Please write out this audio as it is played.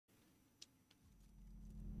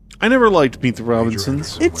I never liked Meet the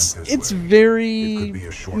Robinsons. It's very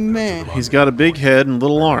meh. He's got a big head and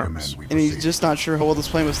little arms. And he's just not sure how well this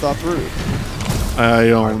plan was thought through. I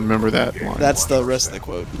don't remember that line. That's the rest of the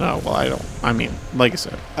quote. Oh, well, I don't. I mean, like I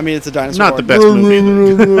said. I mean, it's a dinosaur. Not the best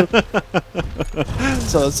movie.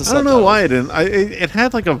 So it's a I don't know why it didn't. It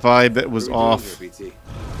had like a vibe that was off. Okay,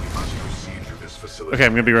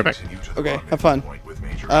 I'm gonna be right back. Okay, have fun.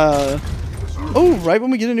 Oh, right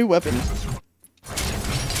when we get a new weapon.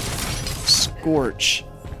 Scorch.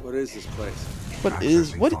 What is this place? What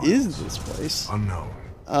is this place? Unknown.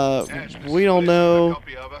 We don't know.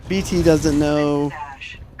 BT doesn't know.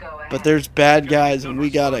 But there's bad guys and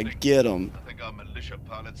we gotta get them.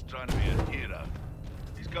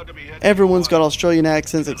 Everyone's got Australian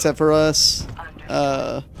accents except for us.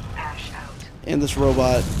 And this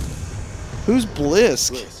robot. Who's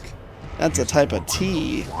Blisk? That's a type of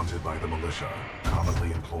T. Wanted by the militia,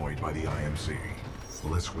 commonly employed by the IMC.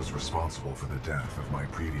 Blisk was responsible for the death of my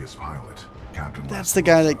previous pilot, Captain. That's the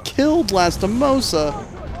guy that killed Lastimosa.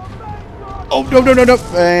 Oh, no, no, no, no.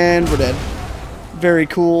 And we're dead. Very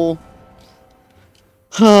cool.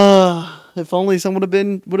 If only someone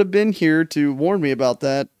would have been here to warn me about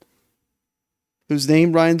that. Whose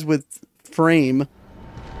name rhymes with frame.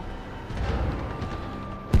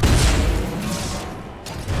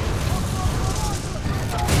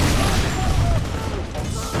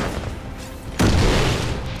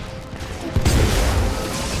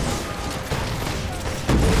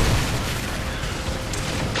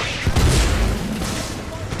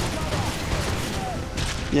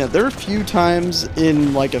 Yeah, there are a few times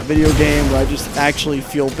in like a video game where I just actually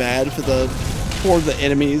feel bad for the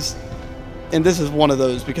enemies. And this is one of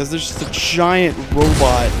those because there's just a giant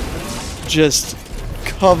robot just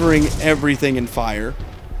covering everything in fire.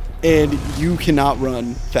 And you cannot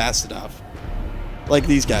run fast enough. Like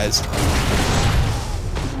these guys.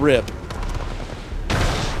 Rip.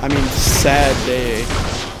 I mean, sad day.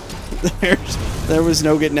 There was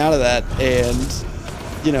no getting out of that. And,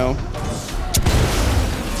 you know,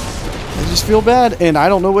 I just feel bad, and I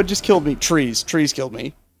don't know what just killed me. Trees. Trees killed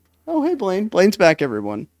me. Oh, hey, Blaine. Blaine's back,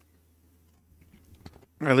 everyone.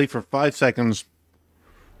 I leave for 5 seconds,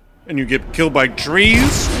 and you get killed by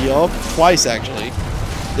trees? Yup. Twice, actually.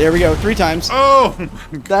 There we go. 3 times. Oh!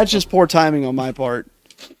 That's just poor timing on my part.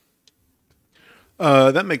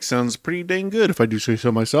 That mix sounds pretty dang good, if I do say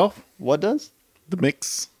so myself. What does? The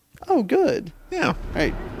mix. Oh, good. Yeah. All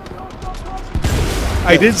right.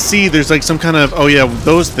 I did see there's like some kind of, oh yeah,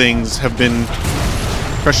 those things have been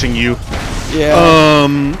crushing you. Yeah.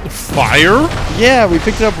 Fire? Yeah, we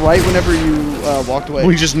picked it up right whenever you walked away.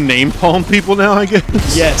 We just name palm people now, I guess?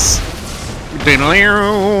 Yes.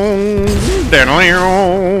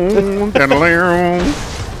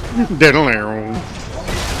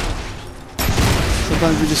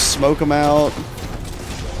 Sometimes we just smoke them out.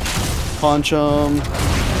 Punch them.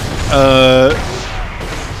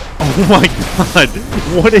 Oh my god,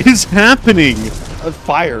 what is happening?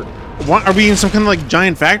 Fire. What, are we in some kind of like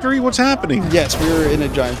giant factory? What's happening? Yes, we were in a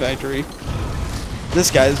giant factory.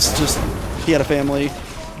 This guy's just, he had a family.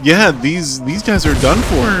 Yeah, these guys are done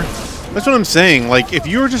for. That's what I'm saying. Like, if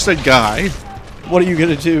you were just a guy, what are you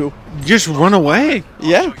gonna do? Just run away.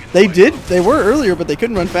 Yeah, they did. They were earlier, but they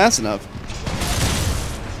couldn't run fast enough.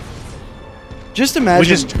 Just imagine. We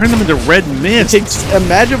just turned them into red mist.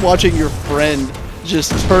 Imagine watching your friend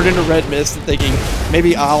just turn into red mist and thinking,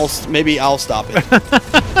 maybe I'll stop it.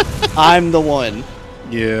 I'm the one.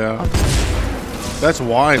 Yeah, that's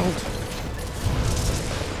wild.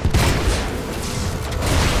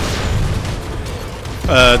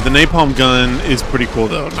 The napalm gun is pretty cool,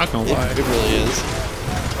 though. Not gonna lie. It really is.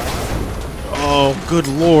 Oh, good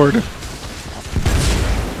lord!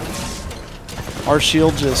 Our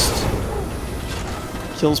shield just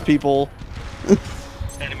kills people.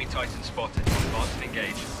 Enemy Titan spotted. Advance and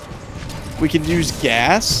engage. We can use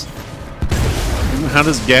gas. How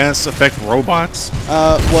does gas affect robots?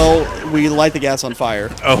 Well, we light the gas on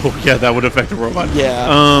fire. Oh, yeah, that would affect a robot.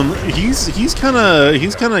 Yeah. He's kind of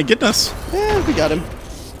getting us. Yeah, we got him.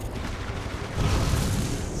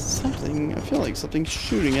 Something. I feel like something's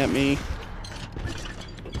shooting at me.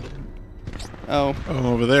 Oh.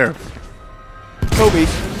 Oh, over there. Kobe.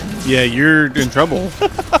 Yeah, you're in trouble.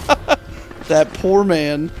 That poor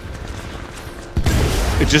man.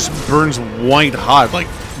 It just burns white hot, like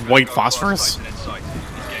white phosphorus.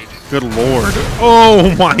 Good lord.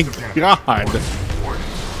 Oh my god.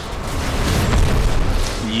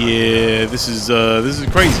 Yeah, this is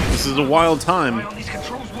crazy. This is a wild time.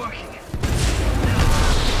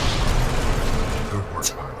 Good work,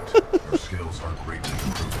 pilot. Your skills are greatly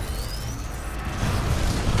improving.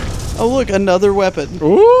 Oh, look, another weapon.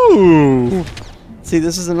 Ooh. See,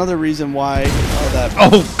 this is another reason why. Oh, that.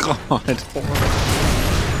 Oh God.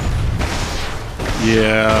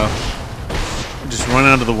 Yeah. Just run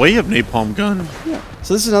out of the way of napalm gun. Yeah.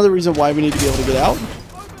 So this is another reason why we need to be able to get out.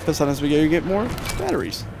 Because sometimes we gotta get more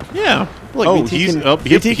batteries. Yeah. Look, oh, BT he's can, up.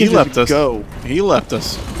 BT can He left us. Go. He left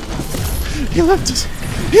us. He left us.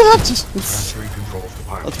 He left us. Transferring control to the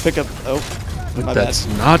pilot. Let's pick up. Oh, But my that's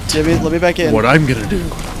bad. not Let me back in. what I'm gonna do.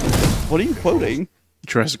 What are you quoting?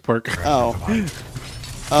 Jurassic Park. Oh.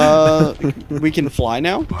 We can fly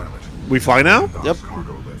now? Pilot. We fly now? Yep.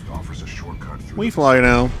 Cargo lift offers a shortcut through We the fly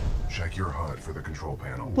now. Check your HUD for the control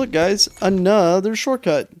panel. Look, guys, another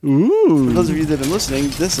shortcut. For Ooh. those of you that have been listening,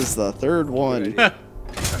 this is the third one. Thank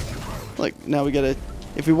you, pilot. Like, now we gotta...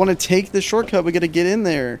 If we want to take the shortcut, we gotta get in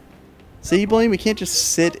there. See, Blaine? We can't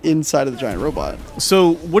just sit inside of the giant robot.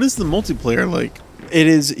 So, what is the multiplayer like? It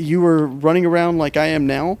is... You are running around like I am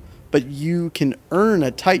now, but you can earn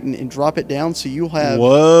a Titan and drop it down, so you'll have...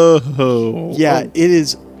 Whoa. Yeah, it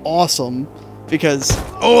is awesome, because...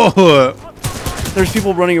 Oh. There's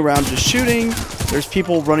people running around just shooting. There's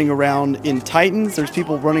people running around in Titans. There's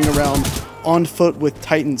people running around on foot with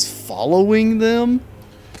Titans following them.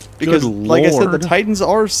 Because, Good like I said, the Lord. Titans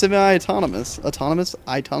are semi-autonomous. Autonomous?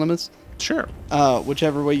 Sure.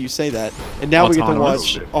 Whichever way you say that. And now we get to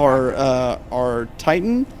Autonomous. watch our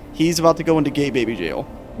Titan. He's about to go into gay baby jail.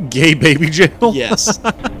 Gay baby jail? Yes.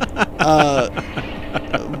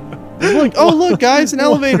 Look, oh, look, guys, an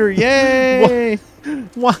elevator. Yay!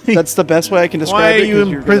 Why? That's the best way I can describe Why it. are you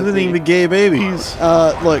 'cause you're gonna imprisoning the think- gay babies?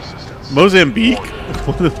 Look, Mozambique?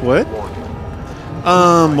 What?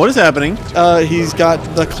 What is happening? he's got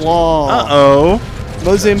the claw. Uh-oh.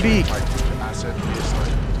 Mozambique. Asset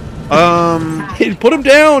reassigned. Hey, put him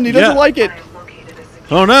down. He doesn't Yeah. like it.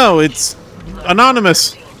 Oh no, it's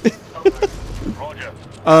anonymous.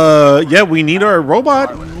 Yeah, we need our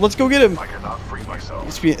robot. Let's go get him. I cannot free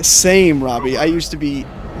myself. Same, Robbie. I used to be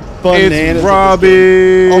bananas. It's at this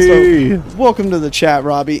Robbie. game. Also, welcome to the chat,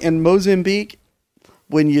 Robbie. And Mozambique,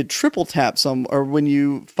 when you triple tap or when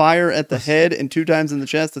you fire at the head and 2 times in the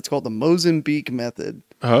chest, it's called the Mozambique method.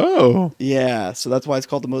 Oh. Yeah, so that's why it's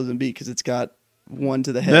called the Mozambique, because it's got 1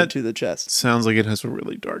 to the head, That- 2 to the chest. Sounds like it has a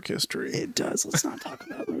really dark history. It does. Let's not talk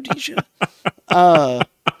about Rhodesia.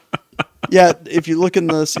 Yeah, if you look on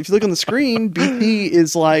the screen, BP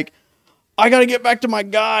is like, I gotta get back to my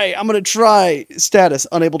guy. I'm gonna try. Status: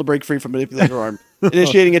 unable to break free from manipulator arm.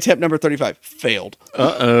 Initiating attempt number 35. Failed.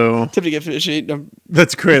 Uh-oh. Attempt to get initiate number.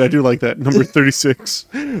 That's great. I do like that. Number 36.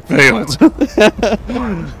 Failed.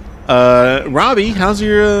 Robbie, how's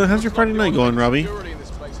your Friday night going, Robbie?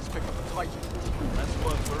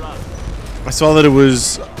 I saw that it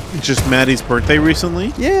was just Maddie's birthday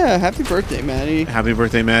recently. Yeah, happy birthday, Maddie. Happy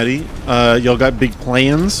birthday, Maddie. Y'all got big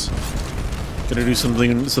plans? Gonna do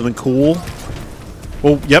something cool?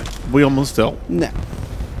 Oh, yep. We almost fell. No.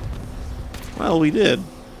 Well, we did.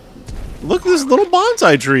 Look at this little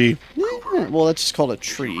bonsai tree. Yeah, well, that's just called a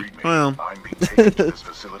tree. Well, I'm being taken to this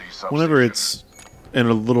facility whenever substation. it's in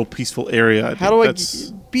a little peaceful area, I think How do I,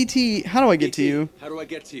 that's... BT? How do I get to you? How do I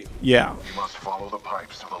get to you? Yeah. You must follow the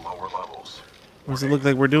pipes to the lower levels. What does it look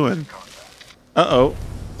like we're doing? Uh-oh.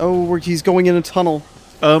 Oh, he's going in a tunnel.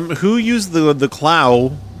 Who used the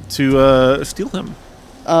clow to steal him?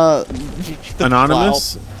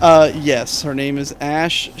 Anonymous? Yes, her name is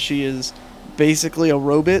Ash. She is basically a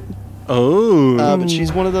robot. Oh. But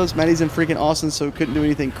she's one of those. Maddie's in freaking Austin, so couldn't do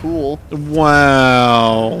anything cool.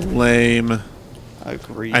 Wow. Lame.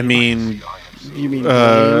 Agreed. I mean, you mean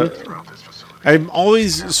Throughout this facility. I'm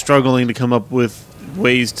always struggling to come up with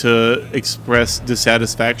ways to express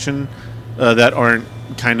dissatisfaction that aren't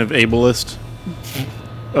kind of ableist.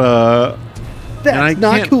 that's and I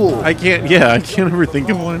not can't- cool. I can't ever think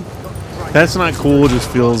of one. That's not cool just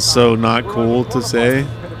feels so not cool to say.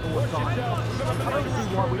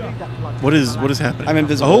 What is happening? I'm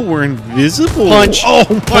invisible. Oh, we're invisible. Punch. Oh,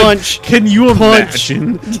 Punch. Can you Punch.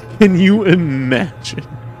 imagine? Can you imagine?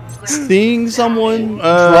 Seeing someone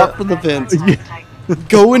drop from the vents, Yeah.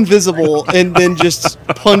 go invisible, and then just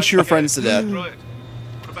punch your friends to death.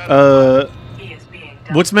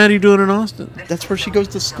 What's Maddie doing in Austin? That's where she goes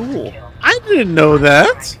to school. I didn't know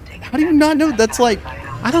that. How do you not know? That's like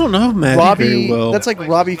I don't know Maddie Robbie. very well. That's like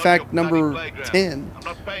Robbie fact number 10.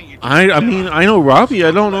 I mean, I know Robbie.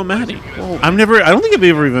 I don't know Maddie. I don't think I've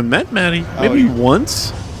ever even met Maddie. Maybe yeah.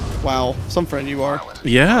 once. Wow, some friend you are.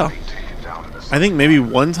 Yeah. Being taken down in this I think maybe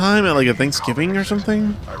one time at like a Thanksgiving or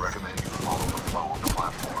something. I recommend you follow the flow of the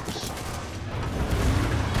platforms.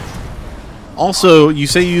 Also, you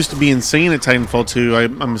say you used to be insane at Titanfall 2.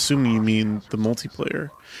 I'm assuming you mean the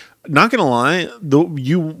multiplayer. Not gonna lie, though,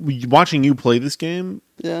 watching you play this game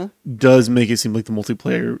Yeah. does make it seem like the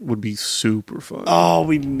multiplayer would be super fun.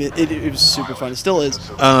 Oh, it was super fun. It still is.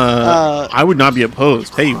 I would not be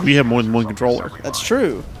opposed. Hey, we have more than one controller. That's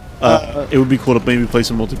true. It would be cool to maybe play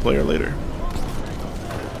some multiplayer later.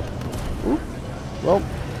 Well,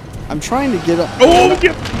 I'm trying to get up. Oh,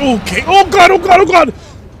 yeah. Okay. Oh god. Oh god. Oh god.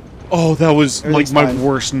 Oh, that was like Everything's my fine.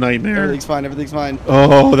 worst nightmare. Everything's fine. Everything's fine.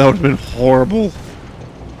 Oh, that would have been horrible.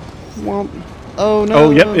 Well, oh no.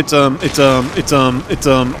 Oh, yep. It's okay,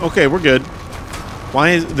 we're good.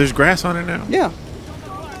 Why is there's grass on it now? Yeah.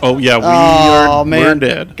 Oh yeah, we're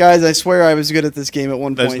dead. Guys, I swear I was good at this game at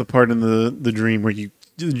one That's point. the part in the dream where you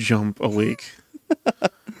jump awake.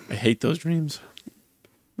 I hate those dreams.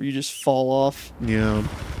 Where you just fall off. Yeah.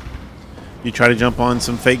 You try to jump on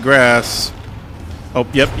some fake grass. Oh,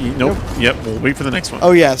 yep. Nope. Yep. We'll wait for the next one.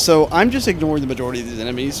 Oh yeah, so I'm just ignoring the majority of these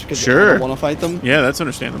enemies because I don't want to fight them. Yeah, that's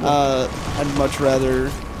understandable. I'd much rather.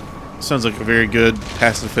 Sounds like a very good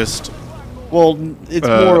pacifist. Well, it's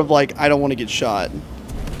more of like I don't want to get shot.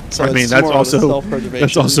 So I mean, it's that's more of a also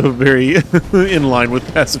self-preservation. very in line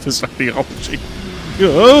with pacifist ideology.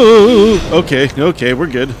 Oh, okay, we're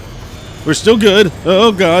good. We're still good.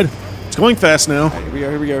 Oh god, it's going fast now. Right,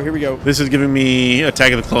 here we go. This is giving me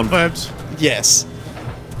Attack of the Clone vibes. Yes.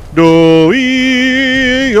 Do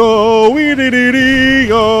ee yo wee dee dee dee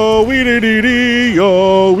yo wee dee dee dee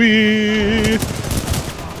yo wee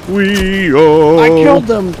yo. I killed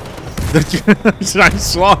them. I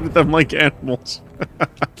slaughtered them like animals.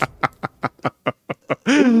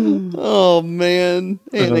 Oh man,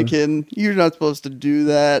 Anakin, you're not supposed to do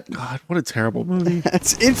that. God, what a terrible movie.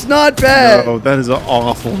 It's not bad. No, that is an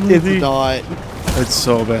awful movie. It's not. It's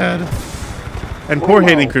so bad. And poor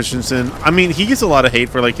Hayden Christensen. I mean, he gets a lot of hate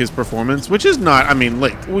for like his performance, which is not. I mean,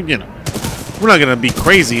 like you know, we're not gonna be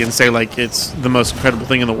crazy and say like it's the most incredible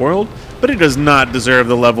thing in the world, but it does not deserve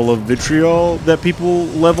the level of vitriol that people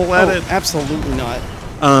level at it. Absolutely not.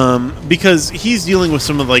 Because he's dealing with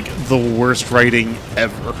some of like the worst writing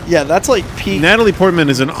ever. Yeah, that's like peak. Natalie Portman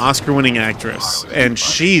is an Oscar-winning actress, and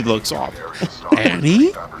she looks awful.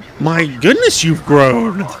 Annie, my goodness, you've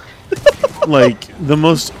grown. Like the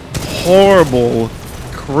most horrible,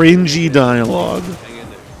 cringy dialogue.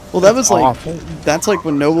 Well, that was like awful. That's like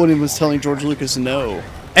when no one was telling George Lucas no.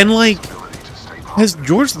 And like, has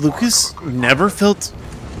George Lucas never felt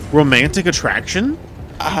romantic attraction?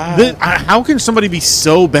 How can somebody be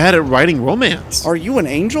so bad at writing romance? Are you an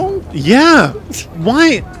angel? Yeah.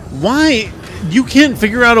 Why? You can't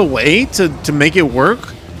figure out a way to make it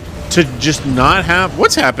work? To just not have...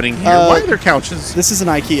 What's happening here? Why are there couches? This is an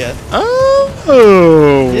IKEA.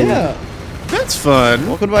 Oh. Yeah. That's fun.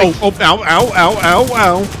 Welcome to my...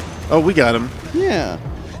 Ow. Oh, we got him. Yeah.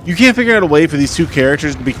 You can't figure out a way for these two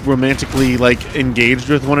characters to be romantically, like, engaged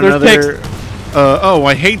with one another. Ticks. Oh,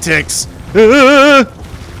 I hate ticks.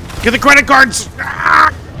 Get the credit cards!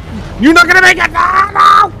 Ah! You're not gonna make it!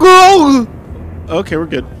 No, girl! Okay, we're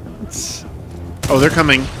good. Oh, they're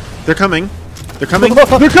coming. They're coming. They're coming.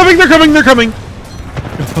 They're coming. They're coming. They're coming.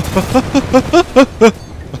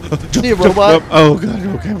 See a robot? Oh god.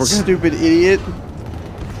 Okay, we're good. Stupid idiot.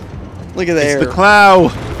 Look at there. It's the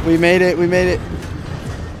clow. We made it. We made it.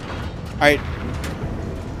 All right.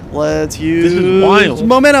 Let's use This is wild.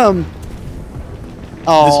 momentum.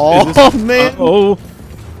 Oh man. Oh.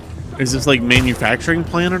 Is this like manufacturing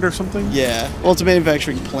planet or something? Yeah. Well, it's a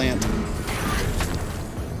manufacturing plant.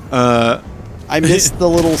 I missed the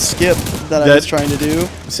little skip that I was trying to do.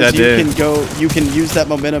 Sad You can use that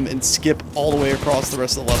momentum and skip all the way across the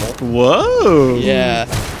rest of the level. Whoa. Yeah.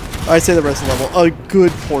 I say the rest of the level. A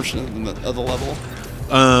good portion of the level.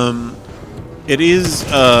 It is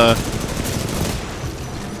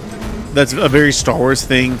that's a very Star Wars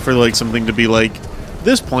thing for like something to be like,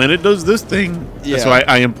 this planet does this thing. Yeah. So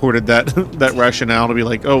I imported that that rationale to be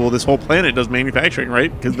like, oh well, this whole planet does manufacturing,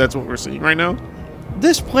 right? Because that's what we're seeing right now.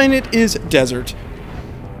 This planet is desert.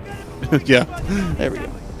 Yeah. There we go.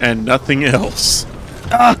 And nothing else.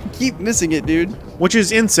 Keep missing it, dude. Which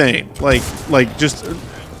is insane. Like just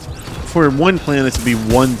for one planet to be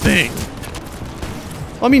one thing.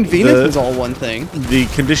 I mean, Venus is all one thing. The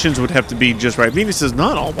conditions would have to be just right. Venus is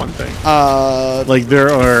not all one thing. Like there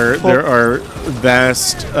are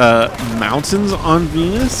vast mountains on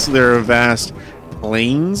Venus. There are vast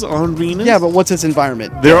plains on Venus. Yeah, but what's its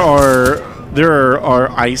environment? There are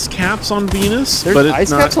ice caps on Venus. There's but it's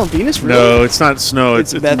ice not, caps on Venus? Really? No, it's not snow.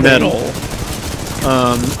 It's methane. metal.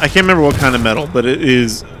 I can't remember what kind of metal, but it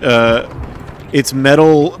is. Its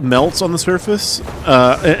metal melts on the surface,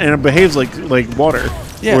 and it behaves like water,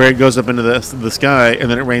 Yeah. where it goes up into the sky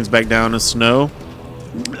and then it rains back down as snow.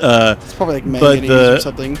 It's probably like manganese or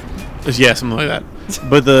something. Yeah, something like that.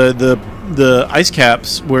 But the ice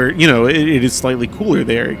caps, where it is slightly cooler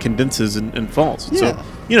there, it condenses and falls. Yeah.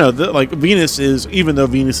 So like Venus is, even though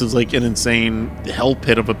Venus is like an insane hell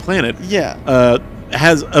pit of a planet. Yeah.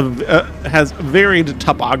 Has varied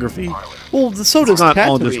topography. Well, so does It's not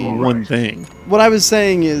all just Tatooine. one thing. What I was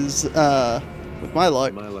saying is, with my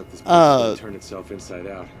luck, this place turn itself inside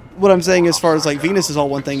out. what I'm saying as far as like Venus is all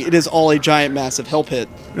one thing, it is all a giant, massive hell pit.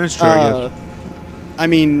 That's true. I guess. I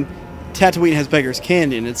mean, Tatooine has Beggar's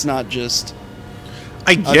Canyon. It's not just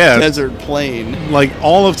I a guess desert plain. like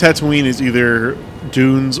all of Tatooine is either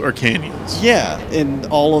dunes or canyons. Yeah, and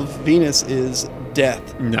all of Venus is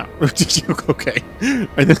death. No. Okay.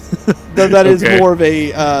 Though that is Okay. more of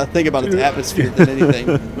a thing about its atmosphere than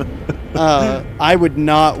anything. I would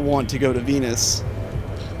not want to go to Venus.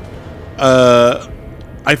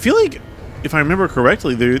 I feel like, if I remember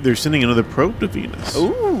correctly, they're sending another probe to Venus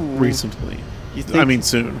Ooh. recently. You think, I mean,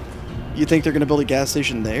 soon. you think they're going to build a gas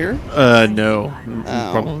station there? No, Oh.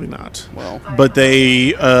 probably not. Well, But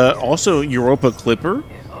they also Europa Clipper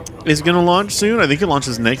is going to launch soon. I think it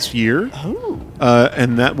launches next year, oh,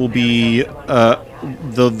 and that will be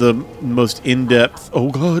the most in-depth. Oh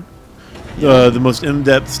God. The most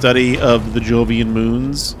in-depth study of the Jovian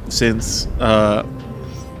moons since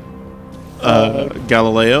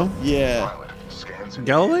Galileo. yeah.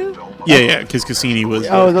 Galileo? Yeah, because Cassini was.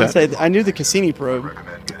 I was about to that. say, I knew the Cassini probe.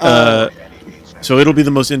 So it'll be the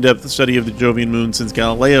most in-depth study of the Jovian moon since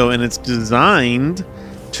Galileo, and it's designed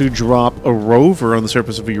to drop a rover on the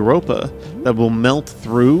surface of Europa that will melt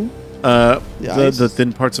through ice? the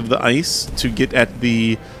thin parts of the ice to get at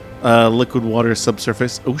the liquid water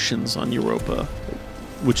subsurface oceans on Europa,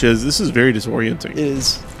 this is very disorienting. It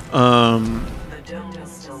is.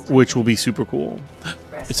 Which will be super cool.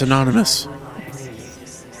 It's anonymous.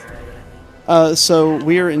 So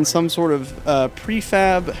we are in some sort of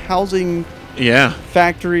prefab housing Yeah.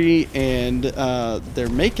 factory, and they're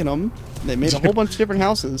making them. They made a whole bunch of different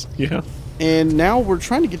houses, Yeah. and now we're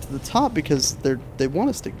trying to get to the top because they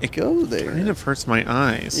want us to go there. Kind of hurts my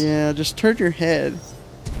eyes. Yeah, just turn your head.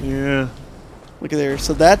 Yeah. Look at there.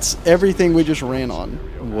 So that's everything we just ran on.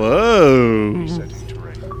 Whoa.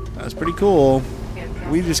 That's pretty cool.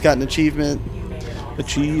 We just got an achievement.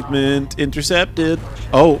 Achievement intercepted.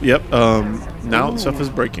 Oh, yep. Now stuff is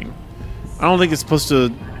breaking. I don't think it's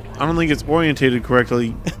orientated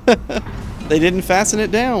correctly. They didn't fasten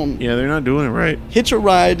it down. Yeah, they're not doing it right. Hitch a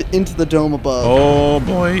ride into the dome above. Oh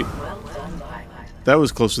boy. That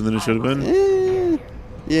was closer than it should have been.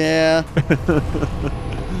 Yeah.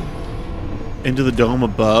 Into the dome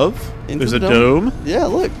above? Into There's the a dome? Yeah,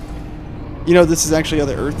 look. This is actually how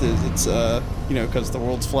the Earth is. It's, because the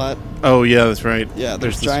world's flat. Oh yeah, that's right. Yeah,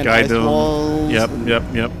 there's the giant sky ice dome. walls. Yep.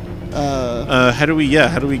 How do we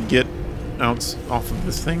get out off of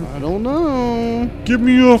this thing? I don't know. Get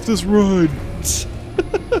me off this ride.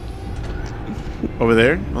 Over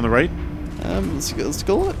there, on the right. Let's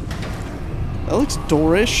go look. That looks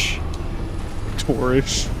Dorish.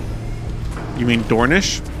 Dorish. You mean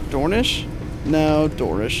Dornish? Dornish? No,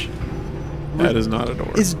 Dorish. That is not a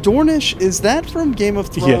door. Is Dornish, is that from Game of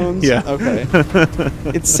Thrones? Yeah. Okay.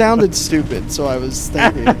 It sounded stupid, so I was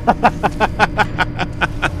thinking.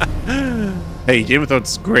 Hey, Game of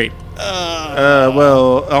Thrones is great. The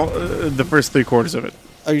first 3/4 of it.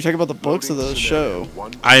 Are you talking about the books or the show?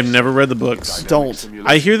 I've never read the books. Don't.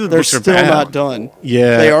 I hear that the They're books are still bad. not done.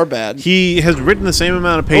 Yeah. They are bad. He has written the same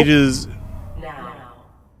amount of pages. Now,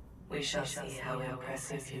 we shall see how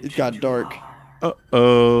impressive you It got dark.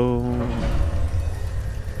 Uh-oh.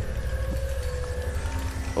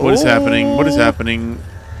 What is happening? What is happening?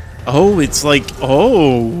 Oh, it's like...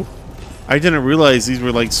 Oh. I didn't realize these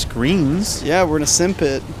were like screens. Yeah, we're in a sim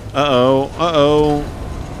pit. Uh-oh. Uh-oh.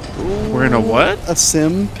 We're in a what? A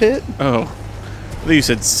sim pit? Oh. I thought you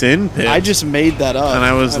said sin pit. I just made that up. And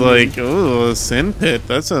I was mean- like, oh, a sin pit.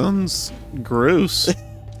 That sounds gross.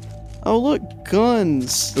 Oh, look,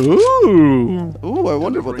 guns. Ooh. Ooh, I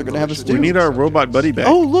wonder what they're going to have us do. We need our robot buddy back.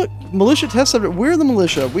 Oh, look, militia test subject. We're the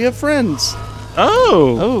militia. We have friends.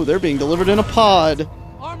 Oh. Oh, they're being delivered in a pod.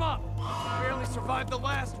 Arm up! Barely survived the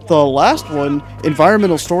last one. The last one,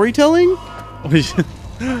 environmental storytelling?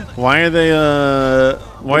 Why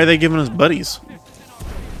are they giving us buddies?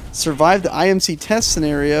 Survived the IMC test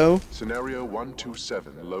scenario. Scenario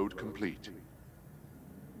 127, load complete.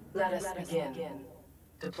 Let us begin.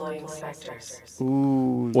 Deploying specters.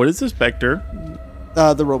 Ooh. What is this vector?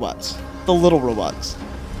 The robots. The little robots.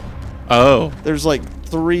 Oh. There's like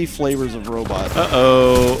 3 flavors of robot.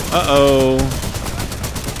 Uh-oh. Uh-oh.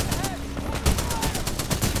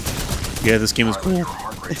 Yeah, this game is cool.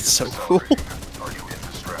 It's so cool.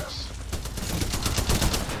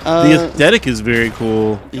 The aesthetic is very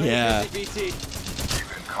cool. Yeah.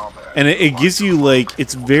 And it gives you, like,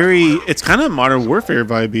 it's kind of Modern Warfare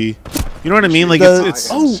vibey. You know what I mean? Like, it's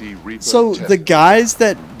so the guys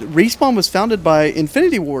that Respawn was founded by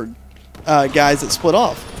Infinity Ward guys that split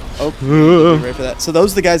off. Oh, be ready for that. So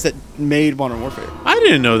those are the guys that made Modern Warfare. I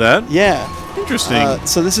didn't know that. Yeah. Interesting.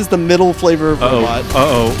 So this is the middle flavor of robot.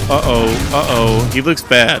 He looks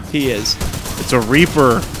bad. He is. It's a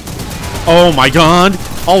Reaper. Oh my god.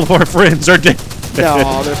 All of our friends are dead.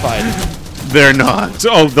 No, they're fine. They're not.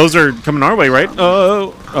 Oh, those are coming our way, right?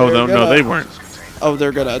 No, they weren't. Oh,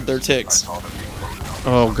 they're ticks.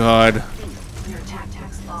 Oh god.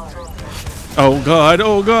 Oh god,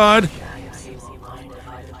 oh god.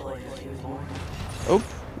 Oh,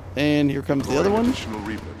 and here comes the other one.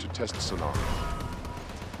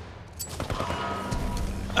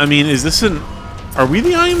 I mean, is this are we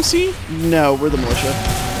the IMC? No, we're the militia.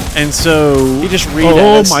 And so He just read oh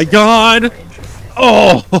at us. my god.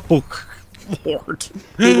 Oh Lord.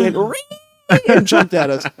 He went and jumped at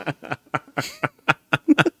us.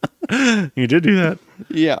 You did do that.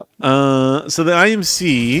 Yeah. So the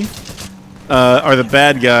IMC are the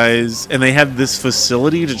bad guys, and they have this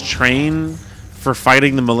facility to train for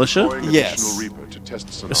fighting the militia. Yes.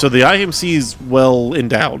 So the IMC is well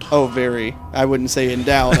endowed. Oh, very. I wouldn't say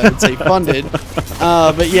endowed. I would say funded.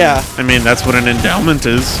 But yeah. I mean, that's what an endowment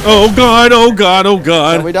is. Oh god, oh god, oh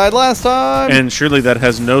god. We died last time. And surely that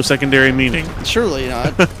has no secondary meaning. Surely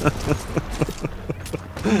not.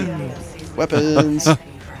 Weapons.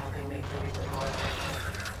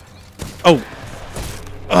 Oh.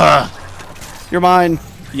 You're mine.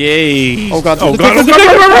 Yay. Oh god. Oh god, oh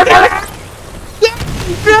god.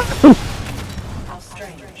 How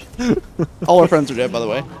strange. All our friends are dead, by the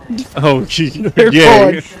way. Oh gee. They're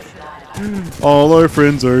Yay. gone. All our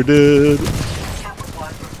friends are dead. Kappa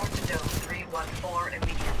 1, report to Dome 314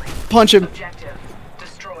 immediately. Punch him. Objective,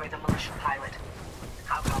 destroy the militia pilot.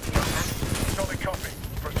 How copy over?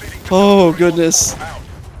 Oh goodness.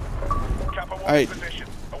 Alright.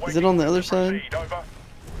 Is it on the other side?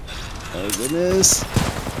 Oh goodness.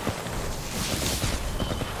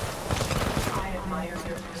 I admire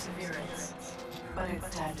your perseverance, but it's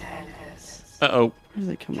time to end this. Uh-oh. Where do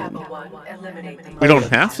they come Kappa in? 1, eliminate the We don't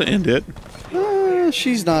have to end it.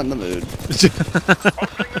 She's not in the mood.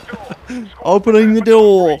 Opening the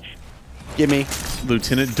door. Gimme.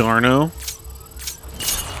 Lieutenant Darno.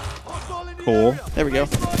 Cool. There we go.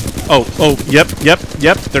 Oh, yep.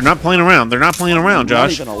 They're not playing around. They're not playing around, Not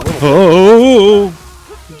Josh. even a little bit. Oh.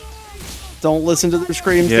 Don't listen to their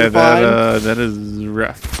screams. Yeah, they're fine. that is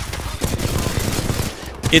rough.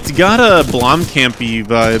 It's got a Blomkampy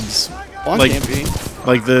vibes. Blomkampy?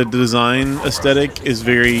 Like the design aesthetic is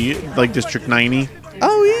very like District 90.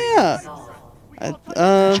 Oh yeah.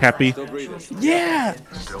 Chappy. Yeah.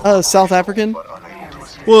 South African.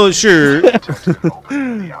 Well, sure.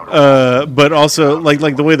 But also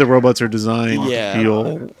like the way the robots are designed. Yeah.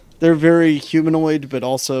 Feel They're very humanoid, but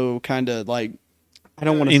also kind of like, I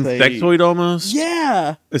don't want to say insectoid almost.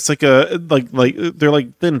 Yeah. It's like like they're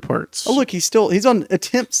like thin parts. Oh look, he's on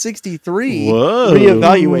attempt 63. Whoa.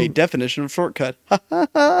 Reevaluate definition of shortcut.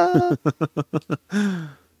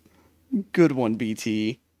 Good one,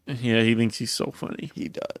 BT. Yeah, he thinks he's so funny. He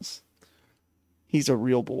does. He's a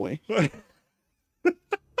real boy.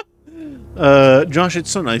 Josh, it's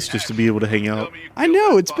so nice just to be able to hang out. I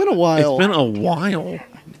know, it's been a while. It's been a while.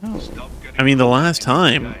 I know. I mean, the last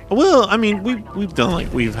time. Well, I mean, we've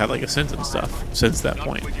done we've had like Ascent and stuff since that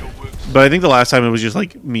point. But I think the last time it was just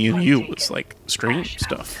like me and you was like stream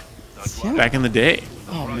stuff. Yeah. Back in the day.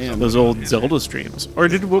 Oh man. Those old Zelda streams. Or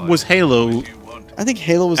was Halo I think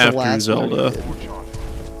Halo was the after last Zelda? one we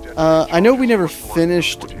did. I know we never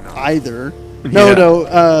finished either. Yeah.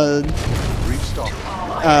 No.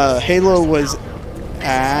 Halo was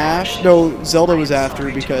no, Zelda was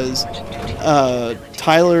after because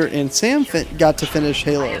Tyler and Sam got to finish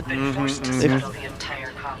Halo.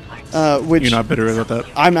 Which You're not bitter about that?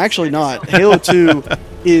 I'm actually not. Halo 2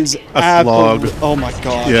 is A slog. Oh my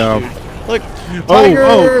god. Yeah. Dude. Look. Oh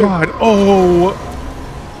Tiger! god. Oh.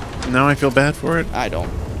 Now I feel bad for it. I don't.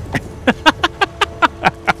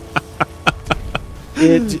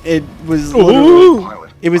 It was literally,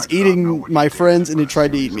 it was eating my friends and it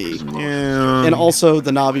tried to eat me. Yeah. And also the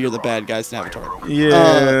Na'vi are the bad guys in Avatar.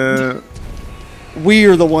 Yeah. We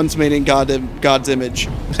are the ones made in God's image.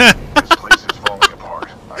 This place is falling apart.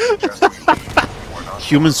 I suggest we leave. We're not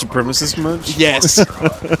Human supremacist much? Yes.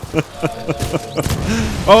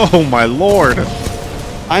 Oh my lord.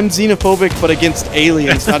 I'm xenophobic, but against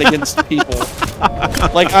aliens, not against people.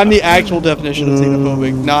 Like I'm the actual definition of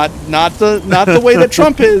xenophobic, not the way that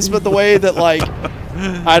Trump is, but the way that like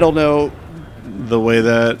I don't know. The way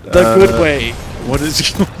that The good way. What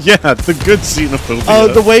is? Yeah, the good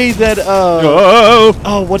xenophobia. The way that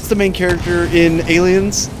Oh, what's the main character in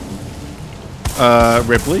Aliens?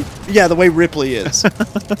 Ripley. Yeah, the way Ripley is.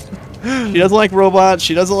 She doesn't like robots.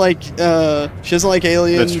 She doesn't like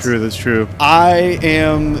aliens. That's true. That's true. I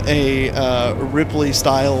am a Ripley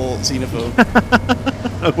style xenophobe,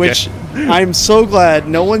 Okay. which I'm so glad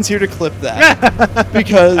no one's here to clip that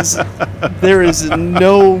because there is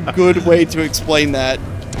no good way to explain that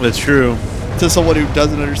That's true. to someone who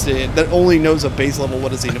doesn't understand, that only knows a base level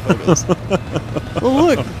what a xenophobe is. Oh,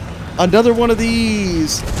 look, another one of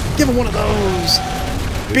these. Give him one of those.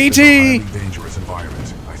 BT. Dangerous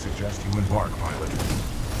environment. I suggest you embark, pilot.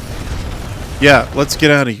 Yeah, let's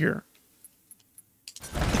get out of here.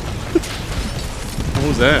 What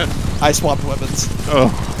was that? I swapped weapons, Oh,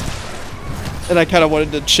 and I kind of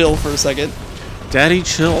wanted to chill for a second. Daddy,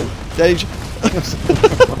 chill.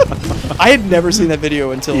 I had never seen that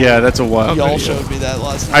video until Yeah, that's a wild y'all video. showed me that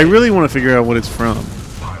last night. I really want to figure out what it's from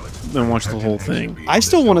and watch the whole thing. I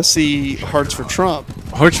still want to see Hearts for Trump.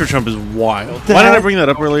 Hearts for Trump is wild. That- Why did I bring that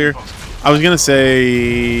up earlier? I was gonna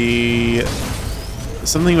say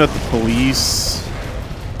something about the police.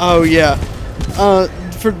 Oh yeah.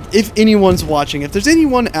 For if anyone's watching, if there's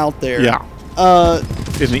anyone out there, Yeah,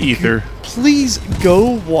 in the ether. please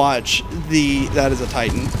go watch that is a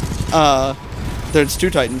Titan. There's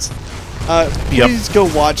 2 Titans. Please go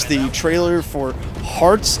watch the trailer for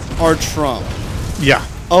Hearts Are Trump. Yeah,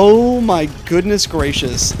 Oh my goodness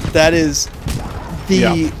gracious, that is the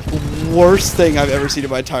Yeah. worst thing I've ever seen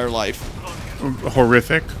in my entire life.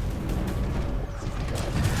 horrific.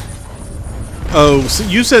 Oh, so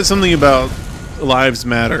you said something about lives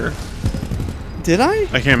matter. Did I?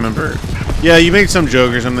 I can't remember. Yeah, you made some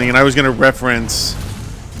joke or something, and I was gonna reference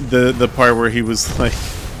the part where he was like,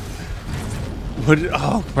 "What?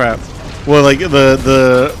 Oh crap!" Well, like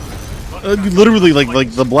the literally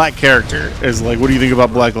like the black character is like, "What do you think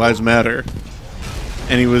about Black Lives Matter?"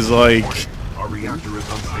 And he was like, Our reactor is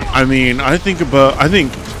unstable. "I mean, I think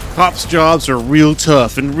cops' jobs are real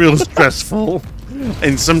tough and real stressful,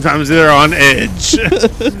 and sometimes they're on edge."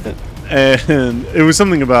 And it was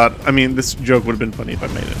something about. I mean, this joke would have been funny if I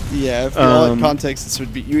made it. Yeah, if you all had context, this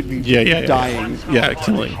would be you'd be Yeah. dying. Yeah,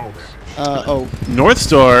 killing. Oh, North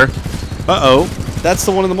Star. Uh-oh. that's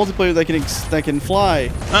the one in the multiplayer that can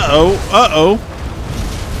fly. Uh-oh.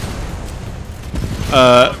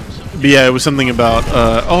 But yeah, it was something about,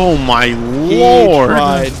 oh my He lord.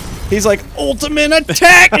 tried. He's like, ultimate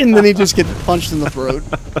attack! And then he just gets punched in the throat.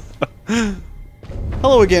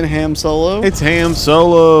 Hello again, Ham Solo. It's Ham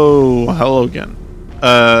Solo. Hello again.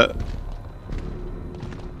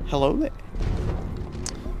 Hello there.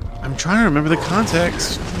 I'm trying to remember the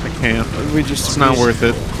context. I can't. It's not worth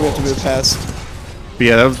it. We have to move past. But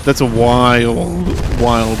yeah, that's a wild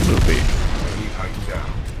movie. Tighten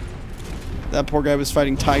down. That poor guy was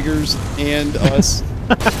fighting tigers and us.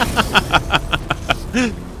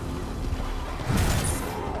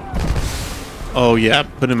 Oh yeah,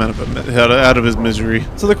 put him out of his misery.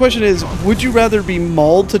 So the question is, would you rather be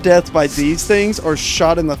mauled to death by these things or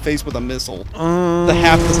shot in the face with a missile? The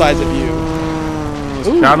half the size of you.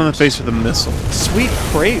 Ooh. Shot in the face with a missile. Sweet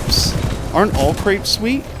crepes. Aren't all crepes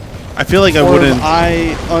sweet? I feel like I Or wouldn't.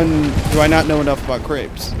 do I not know enough about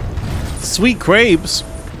crepes? Sweet crepes.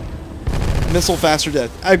 Missile faster death.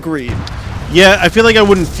 Agreed. Yeah, I feel like I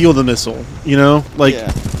wouldn't feel the missile. You know, like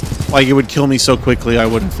Yeah. like it would kill me so quickly I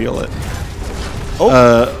wouldn't feel it.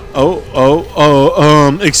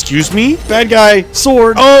 Excuse me? Bad guy.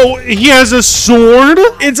 Sword. Oh, he has a sword?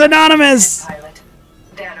 It's anonymous. Pilot,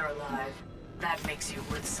 dead or alive, that makes you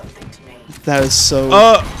worth something to me. That is so.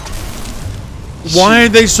 Why are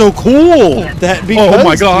they so cool? That because, Oh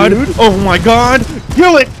my god. dude. Oh my god.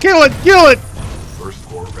 Kill it, kill it, kill it. First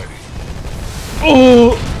core ready.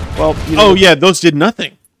 Oh. Well, you know, Oh yeah, those did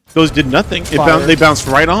nothing. Those did nothing. Fire. They bounced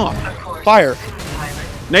right off. fire.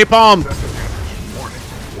 Napalm. Warning.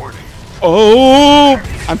 Warning. Oh.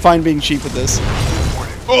 I'm fine being cheap with this.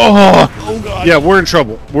 Oh. Oh god. Yeah, we're in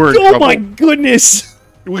trouble. We're in Oh trouble. my goodness.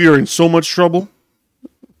 We are in so much trouble.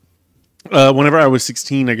 Whenever I was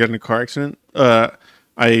 16, I got in a car accident.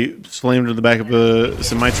 I slammed into the back of a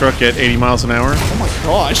semi-truck at 80 miles an hour, Oh my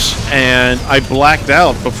gosh. and I blacked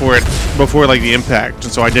out before like the impact,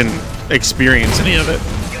 and so I didn't experience any of it.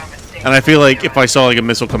 And I feel like if I saw like a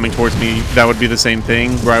missile coming towards me, that would be the same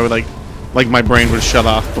thing, where I would like my brain would shut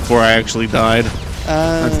off before I actually died.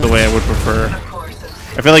 That's the way I would prefer.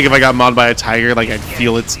 I feel like if I got mauled by a tiger, like I'd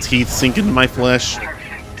feel its teeth sink into my flesh.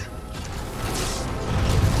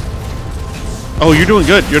 Oh, you're doing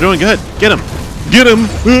good. You're doing good. Get him. Get him!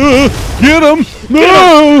 Get him!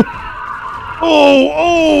 No!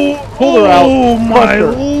 Oh! Pull her out. Oh my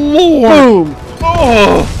Crusher. lord! Boom!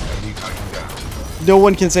 Oh! Enemy Titan down. No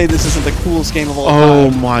one can say this isn't the coolest game of all Oh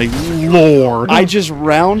time. my lord! I just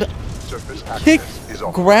round Surface kicked, access is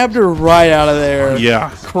off. grabbed her right out of there. Yeah.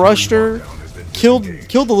 Crushed her, killed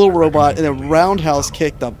the little robot, and then roundhouse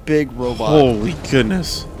kicked the big robot. Holy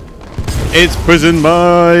goodness! It's Prison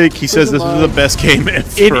Mike. He says this Prison is the Mike. best game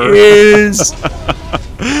ever. It is.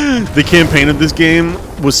 The campaign of this game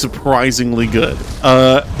was surprisingly good.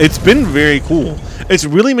 It's been very cool. It's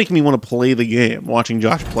really making me want to play the game, watching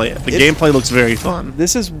Josh play it. The gameplay looks very fun.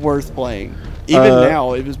 This is worth playing. Even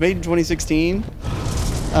now, it was made in 2016.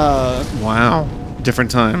 Wow.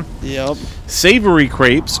 Different time. Yep. Savory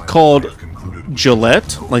crepes, called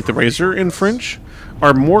Gillette, like the razor in French,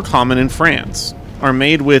 are more common in France. Are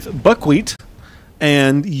made with buckwheat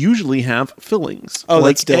and usually have fillings, Oh,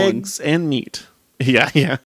 like that's Dylan. eggs and meat. Yeah.